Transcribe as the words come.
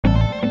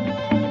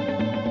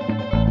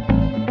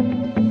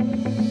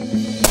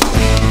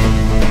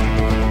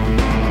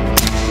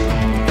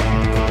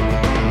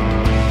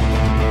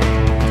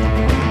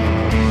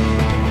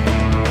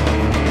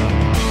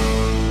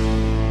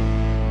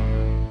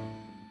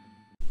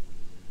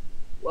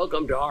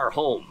Welcome to our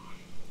home.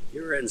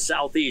 You're in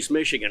Southeast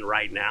Michigan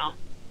right now.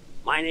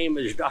 My name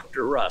is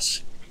Dr.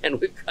 Russ, and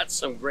we've got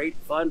some great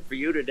fun for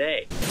you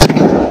today.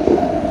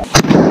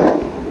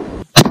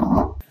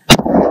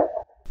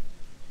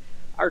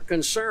 Our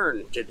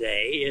concern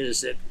today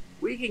is that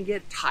we can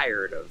get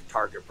tired of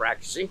target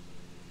practicing,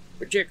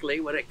 particularly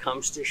when it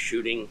comes to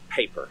shooting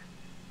paper.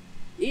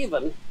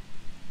 Even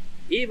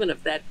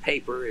if that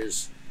paper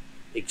is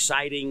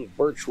exciting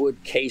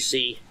birchwood,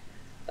 casey,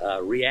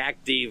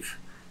 reactive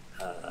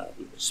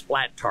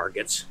splat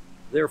targets,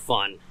 they're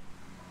fun.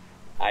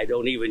 I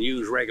don't even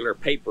use regular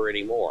paper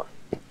anymore.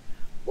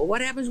 But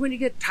what happens when you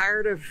get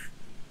tired of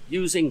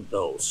using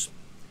those?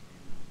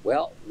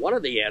 Well, one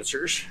of the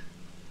answers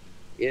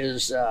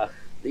is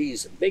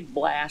these big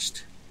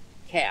blast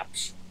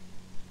caps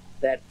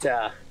that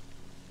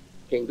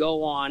can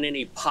go on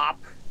any pop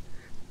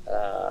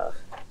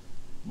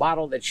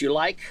bottle that you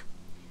like.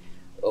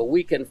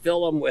 We can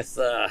fill them with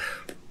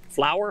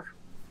flour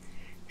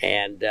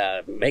and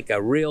make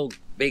a real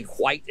big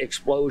white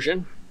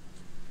explosion.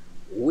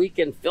 We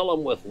can fill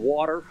them with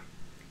water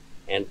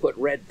and put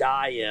red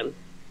dye in.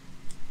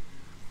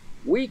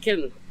 We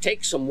can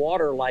take some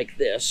water like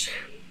this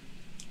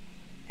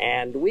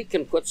and we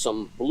can put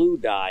some blue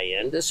dye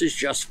in. This is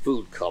just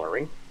food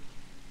coloring.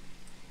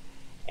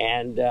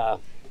 And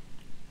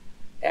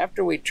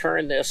after we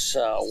turn this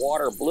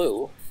water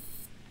blue,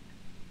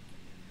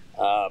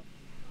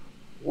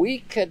 we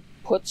could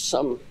put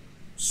some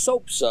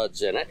soap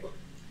suds in it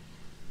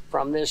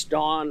from this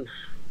Dawn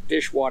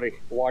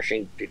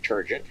dishwashing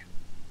detergent,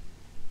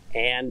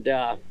 and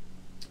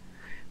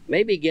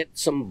maybe get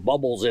some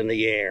bubbles in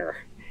the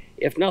air.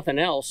 If nothing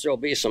else, there'll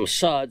be some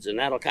suds, and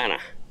that'll kind of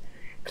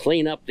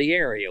clean up the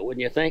area,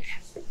 wouldn't you think?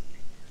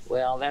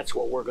 Well, that's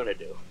what we're going to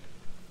do.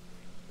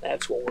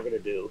 That's what we're going to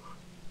do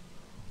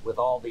with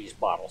all these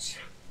bottles.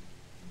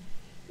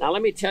 Now,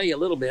 let me tell you a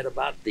little bit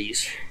about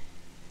these.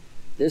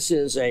 This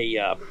is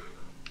a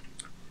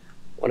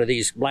one of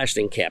these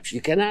blasting caps. You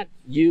cannot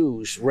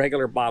use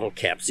regular bottle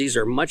caps. These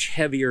are much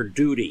heavier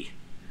duty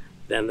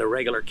than the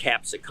regular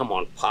caps that come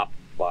on pop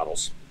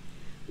bottles.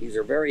 These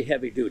are very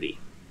heavy duty.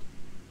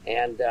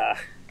 And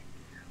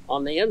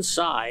on the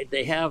inside,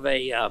 they have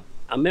a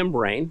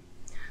membrane,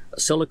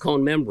 a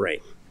silicone membrane.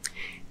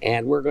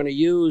 And we're going to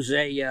use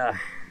a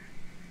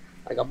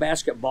like a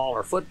basketball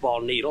or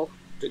football needle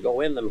to go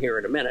in them here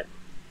in a minute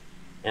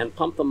and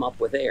pump them up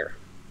with air.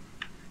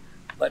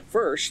 But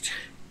first,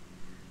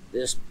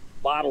 this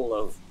bottle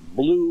of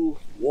blue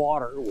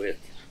water with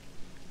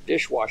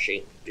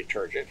dishwashing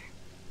detergent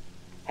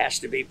has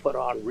to be put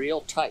on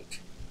real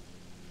tight.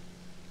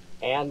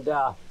 And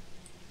I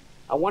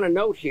want to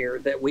note here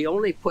that we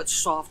only put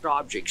soft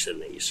objects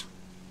in these.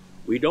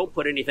 We don't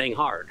put anything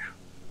hard,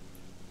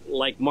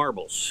 like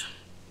marbles,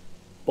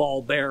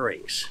 ball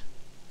bearings,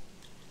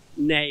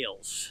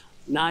 nails,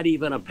 not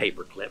even a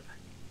paper clip.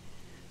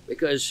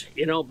 Because,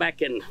 you know,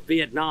 back in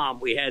Vietnam,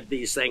 we had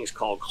these things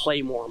called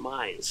claymore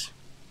mines.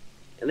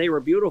 And they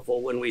were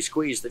beautiful when we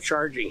squeezed the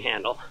charging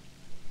handle,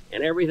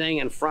 and everything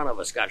in front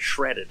of us got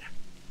shredded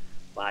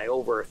by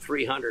over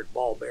 300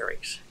 ball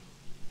bearings.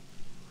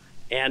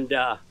 And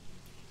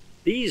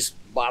these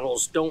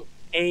bottles don't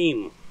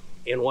aim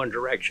in one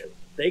direction.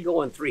 They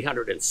go in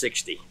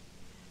 360.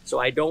 So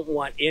I don't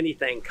want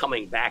anything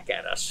coming back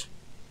at us.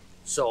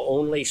 So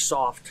only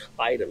soft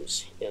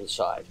items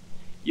inside.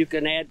 You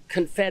can add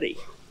confetti.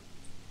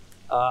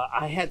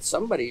 I had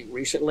somebody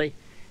recently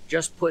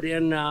just put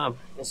in,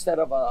 instead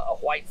of a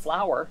white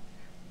flour,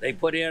 they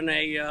put in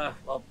the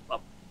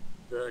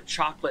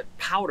chocolate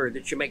powder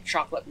that you make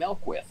chocolate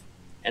milk with,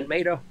 and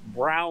made a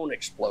brown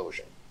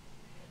explosion.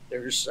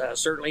 There's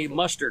certainly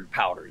mustard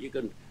powder. You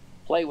can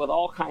play with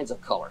all kinds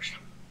of colors.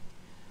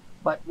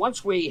 But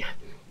once we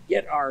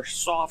get our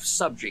soft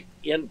subject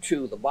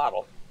into the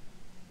bottle,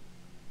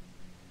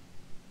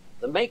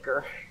 the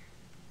maker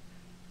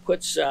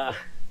puts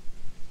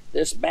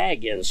this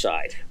bag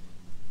inside.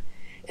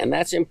 And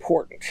that's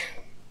important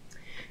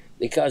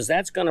because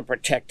that's going to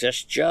protect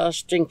us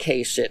just in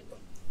case it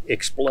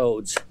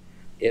explodes.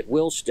 It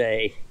will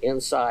stay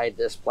inside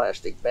this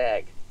plastic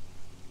bag.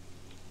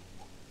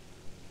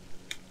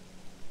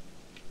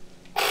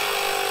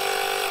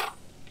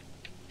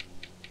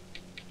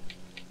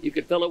 You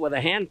could fill it with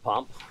a hand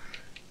pump.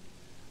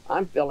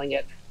 I'm filling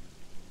it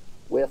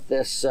with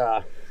this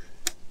Ryobi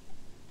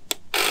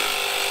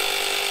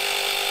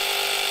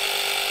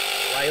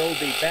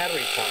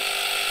battery pump.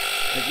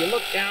 If you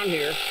look down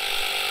here,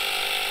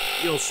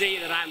 you'll see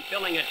that I'm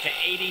filling it to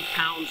 80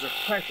 pounds of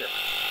pressure.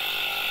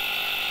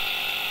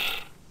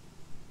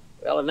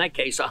 Well, in that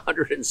case,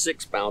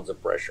 106 pounds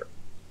of pressure.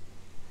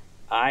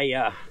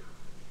 I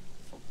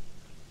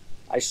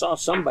saw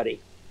somebody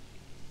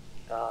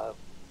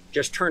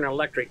just turn an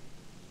electric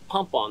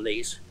pump on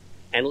these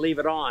and leave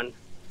it on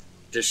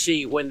to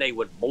see when they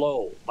would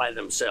blow by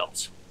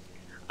themselves.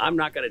 I'm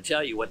not going to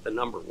tell you what the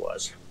number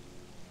was,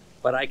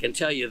 but I can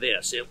tell you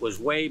this, it was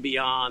way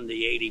beyond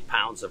the 80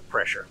 pounds of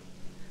pressure.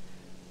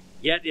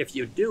 Yet if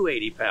you do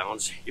 80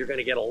 pounds, you're going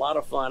to get a lot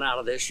of fun out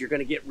of this. You're going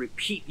to get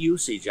repeat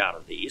usage out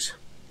of these.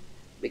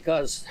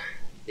 because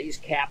these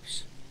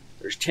caps,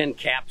 there's 10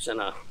 caps in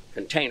a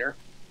container.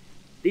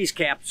 These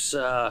caps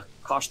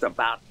cost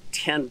about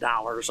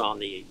 $10 on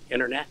the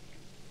internet.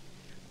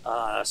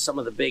 Some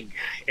of the big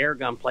air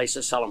gun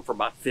places sell them for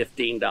about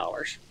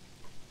 $15.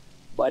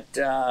 But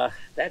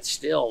that's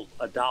still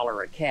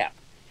 $1 a cap.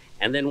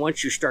 And then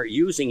once you start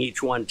using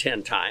each one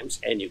 10 times,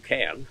 and you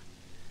can,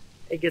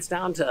 it gets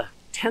down to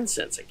 10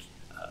 cents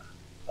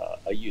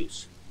a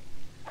use.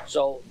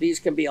 So these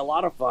can be a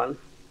lot of fun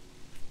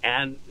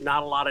and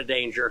not a lot of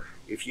danger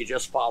if you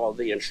just follow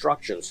the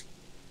instructions.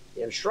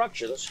 The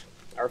instructions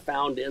are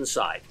found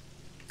inside,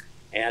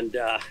 and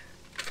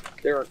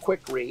they're a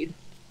quick read.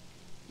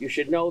 You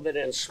should know that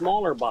in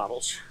smaller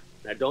bottles,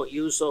 now don't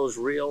use those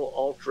real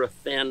ultra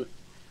thin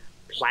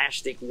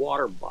plastic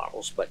water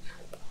bottles, but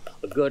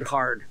a good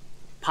hard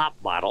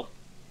pop bottle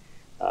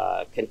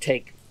can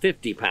take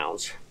 50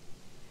 pounds,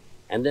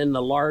 and then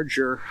the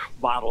larger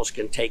bottles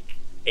can take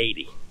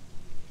 80,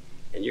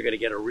 and you're going to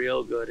get a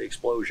real good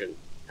explosion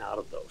out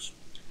of those.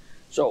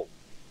 So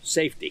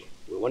safety,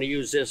 we want to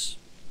use this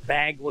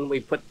bag when we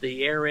put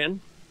the air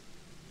in.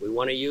 We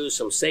want to use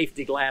some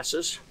safety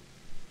glasses.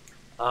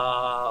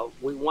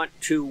 We want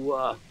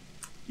to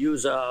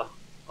use a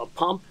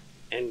pump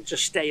and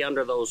just stay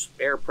under those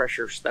air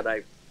pressures that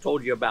I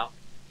told you about,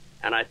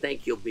 and I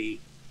think you'll be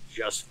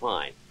just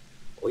fine.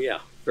 Oh yeah,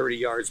 30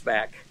 yards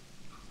back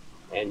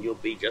and you'll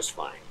be just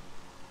fine.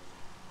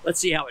 Let's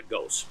see how it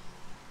goes.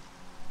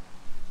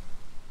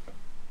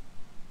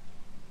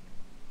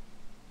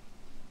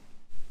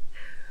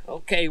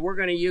 Okay, we're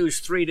going to use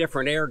 3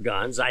 different air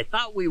guns. I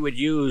thought we would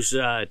use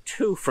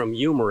 2 from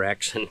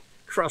Umarex, and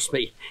trust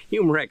me,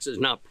 Umarex is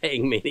not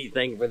paying me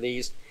anything for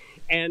these.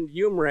 And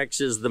Umarex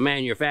is the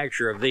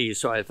manufacturer of these,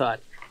 so I thought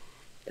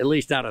at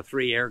least out of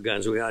 3 air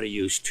guns, we ought to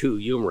use 2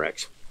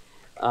 Umarex.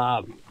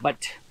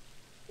 But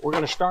we're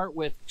going to start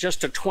with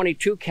just a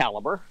 22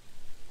 caliber,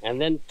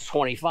 and then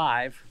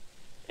 25,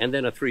 and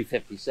then a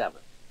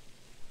 357.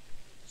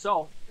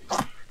 So,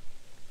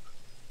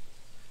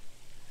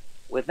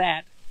 with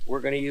that, we're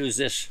going to use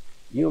this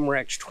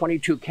Umarex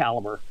 22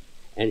 caliber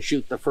and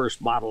shoot the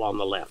first bottle on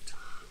the left.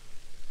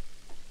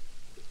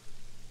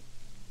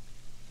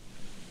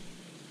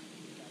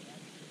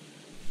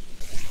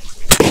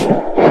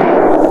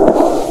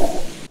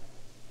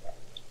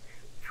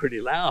 Pretty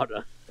loud,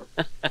 huh?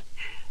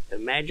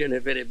 Imagine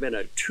if it had been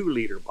a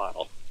 2-liter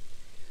bottle,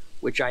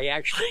 which I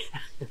actually,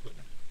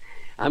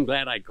 I'm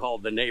glad I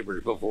called the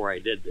neighbors before I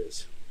did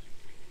this,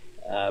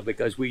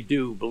 because we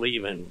do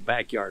believe in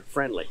backyard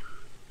friendly.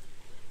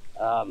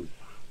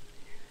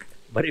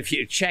 But if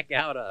you check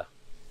out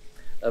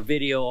a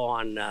video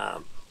on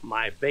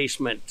my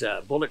basement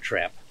bullet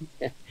trap,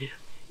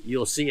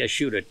 you'll see us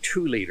shoot a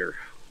 2-liter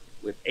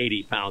with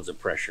 80 pounds of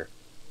pressure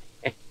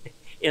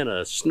in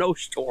a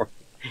snowstorm.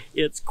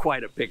 It's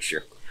quite a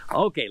picture.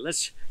 Okay,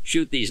 let's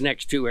shoot these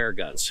next 2 air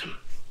guns.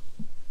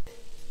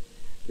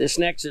 This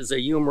next is a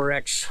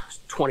Umarex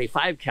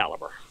 25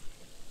 caliber.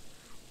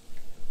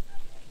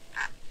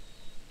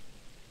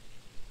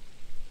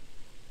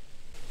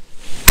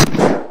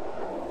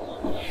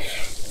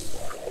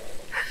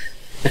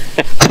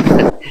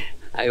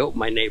 I hope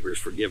my neighbors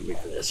forgive me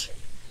for this.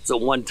 It's a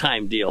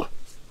one-time deal.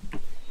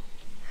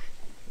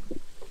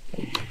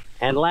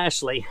 And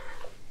lastly,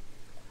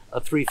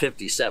 a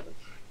 357.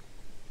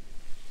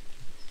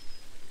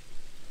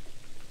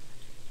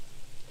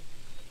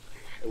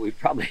 We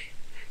probably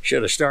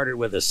should have started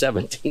with a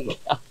 17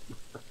 caliber.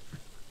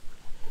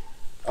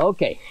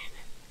 Okay,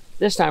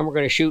 this time we're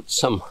going to shoot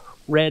some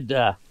red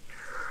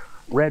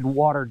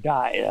water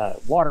dye,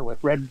 water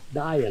with red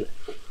dye in it.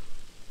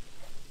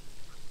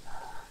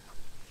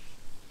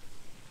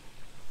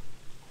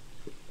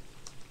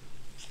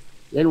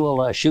 Then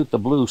we'll shoot the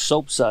blue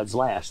soap suds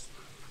last.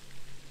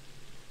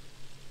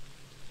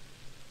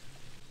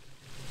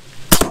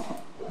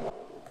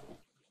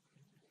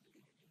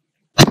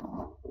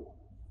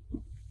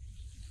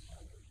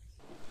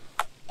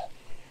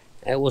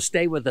 And we'll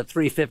stay with the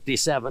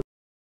 357.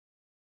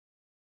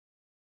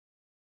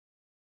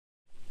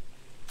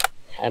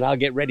 And I'll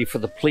get ready for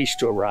the police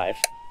to arrive.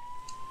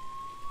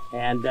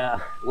 And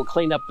we'll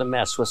clean up the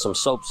mess with some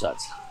soap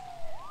suds.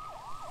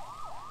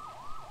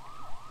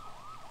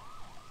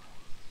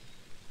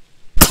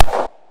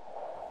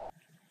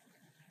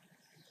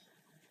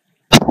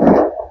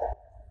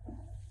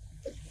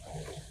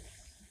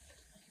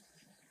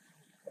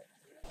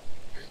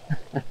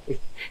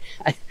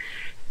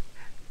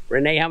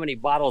 Renee, how many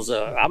bubbles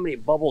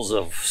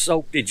of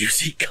soap did you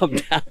see come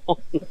down?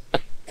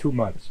 Too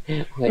much.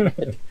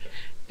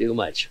 Too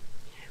much.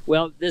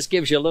 Well, this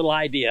gives you a little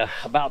idea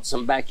about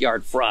some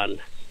backyard fun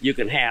you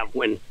can have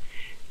when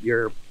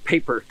your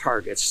paper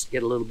targets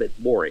get a little bit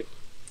boring.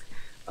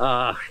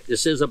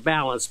 This is a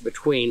balance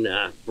between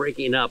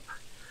breaking up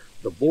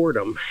the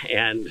boredom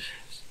and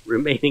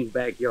remaining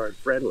backyard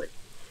friendly.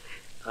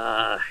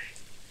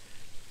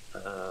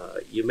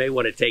 You may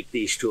want to take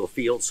these to a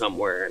field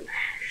somewhere and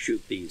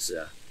shoot these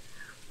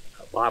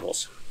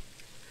bottles.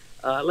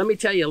 Let me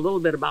tell you a little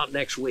bit about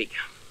next week.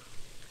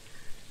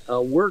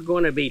 we're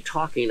going to be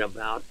talking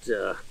about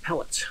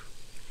pellets.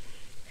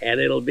 And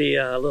it'll be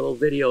a little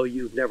video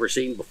you've never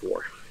seen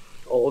before.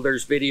 Oh,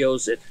 there's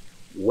videos that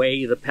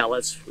weigh the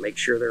pellets, make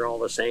sure they're all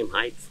the same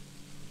height,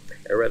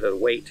 or rather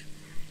weight.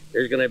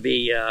 There's going to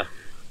be a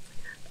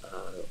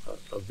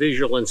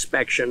visual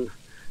inspection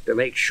to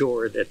make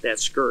sure that that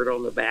skirt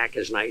on the back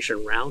is nice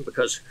and round,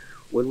 because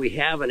when we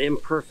have an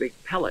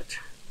imperfect pellet,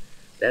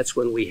 that's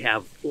when we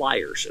have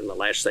flyers, and the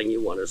last thing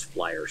you want is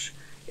flyers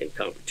in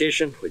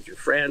competition with your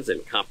friends, in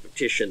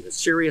competition that's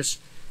serious,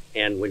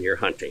 and when you're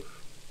hunting.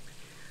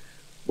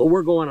 Well,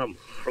 we're going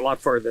a lot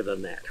further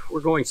than that.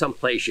 We're going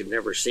someplace you've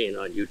never seen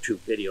on YouTube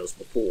videos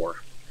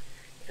before,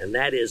 and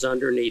that is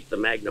underneath the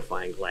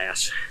magnifying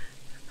glass.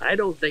 I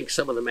don't think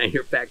some of the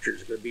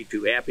manufacturers are going to be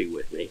too happy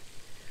with me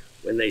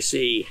when they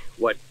see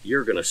what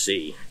you're going to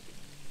see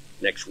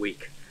next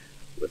week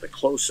with a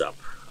close-up,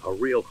 a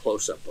real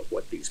close-up of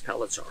what these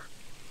pellets are,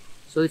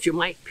 so that you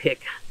might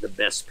pick the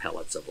best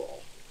pellets of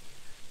all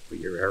for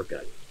your air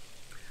gun.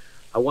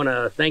 I want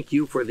to thank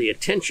you for the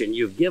attention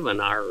you've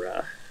given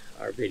our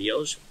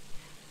videos.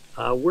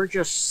 We're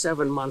just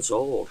 7 months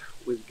old.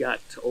 We've got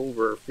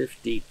over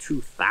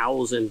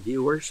 52,000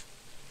 viewers.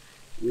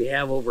 We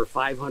have over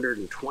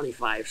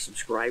 525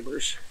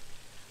 subscribers.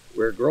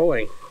 We're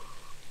growing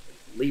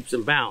leaps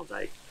and bounds.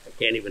 I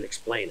can't even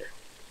explain it.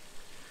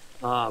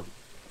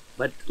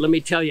 But let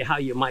me tell you how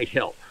you might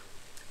help.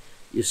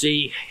 You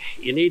see,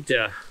 you need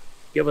to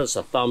give us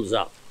a thumbs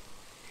up,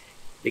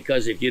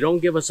 because if you don't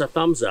give us a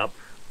thumbs up,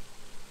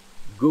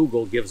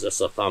 Google gives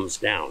us a thumbs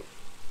down.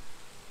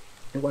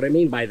 And what I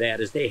mean by that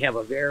is they have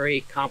a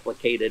very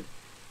complicated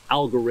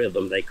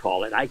algorithm, they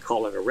call it. I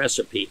call it a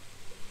recipe.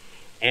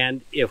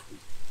 And if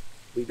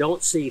we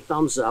don't see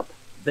thumbs up,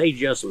 they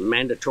just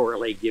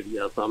mandatorily give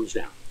you a thumbs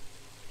down.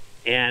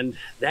 And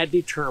that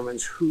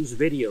determines whose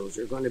videos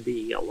are going to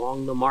be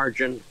along the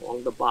margin,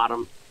 along the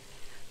bottom,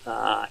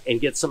 and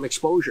get some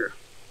exposure.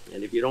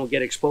 And if you don't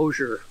get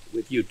exposure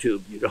with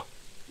YouTube, you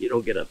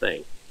don't get a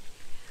thing.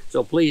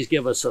 So please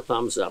give us a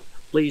thumbs up.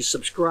 Please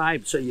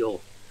subscribe so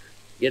you'll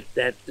get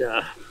that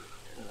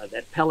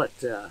that pellet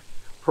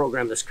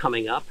program that's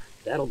coming up.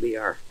 That'll be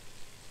our,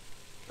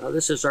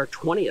 this is our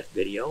 20th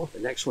video. The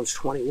next one's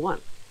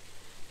 21.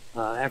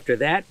 After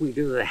that, we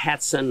do the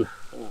Hatsan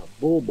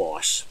Bull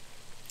Boss.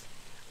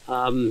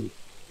 I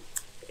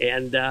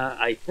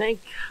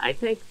think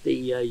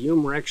the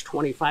Umarex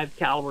 25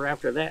 caliber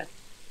after that,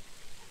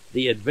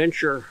 the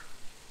Adventure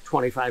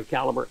 25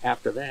 caliber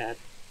after that,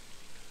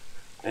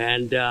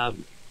 and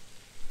then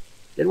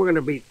we're going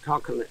to be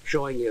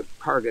showing you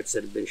targets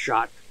that have been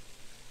shot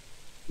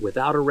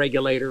without a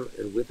regulator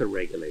and with a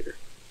regulator.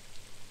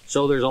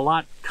 So there's a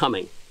lot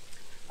coming.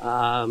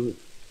 Know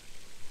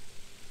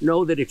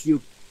that if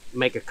you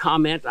make a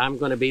comment, I'm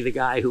going to be the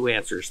guy who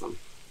answers them.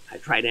 I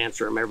try to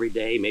answer them every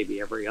day,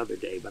 maybe every other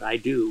day, but I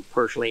do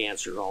personally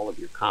answer all of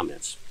your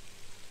comments.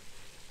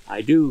 I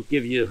do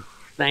give you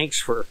thanks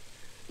for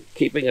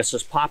keeping us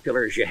as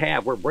popular as you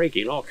have. We're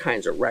breaking all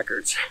kinds of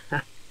records.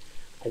 I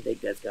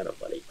think that's kind of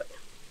funny, but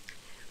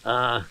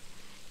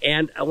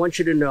and I want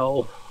you to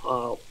know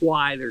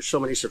why there's so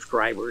many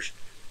subscribers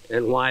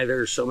and why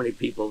there's so many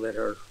people that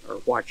are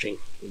watching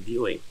and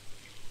viewing.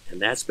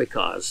 And that's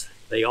because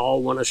they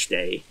all want to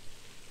stay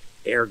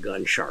air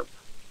gun sharp.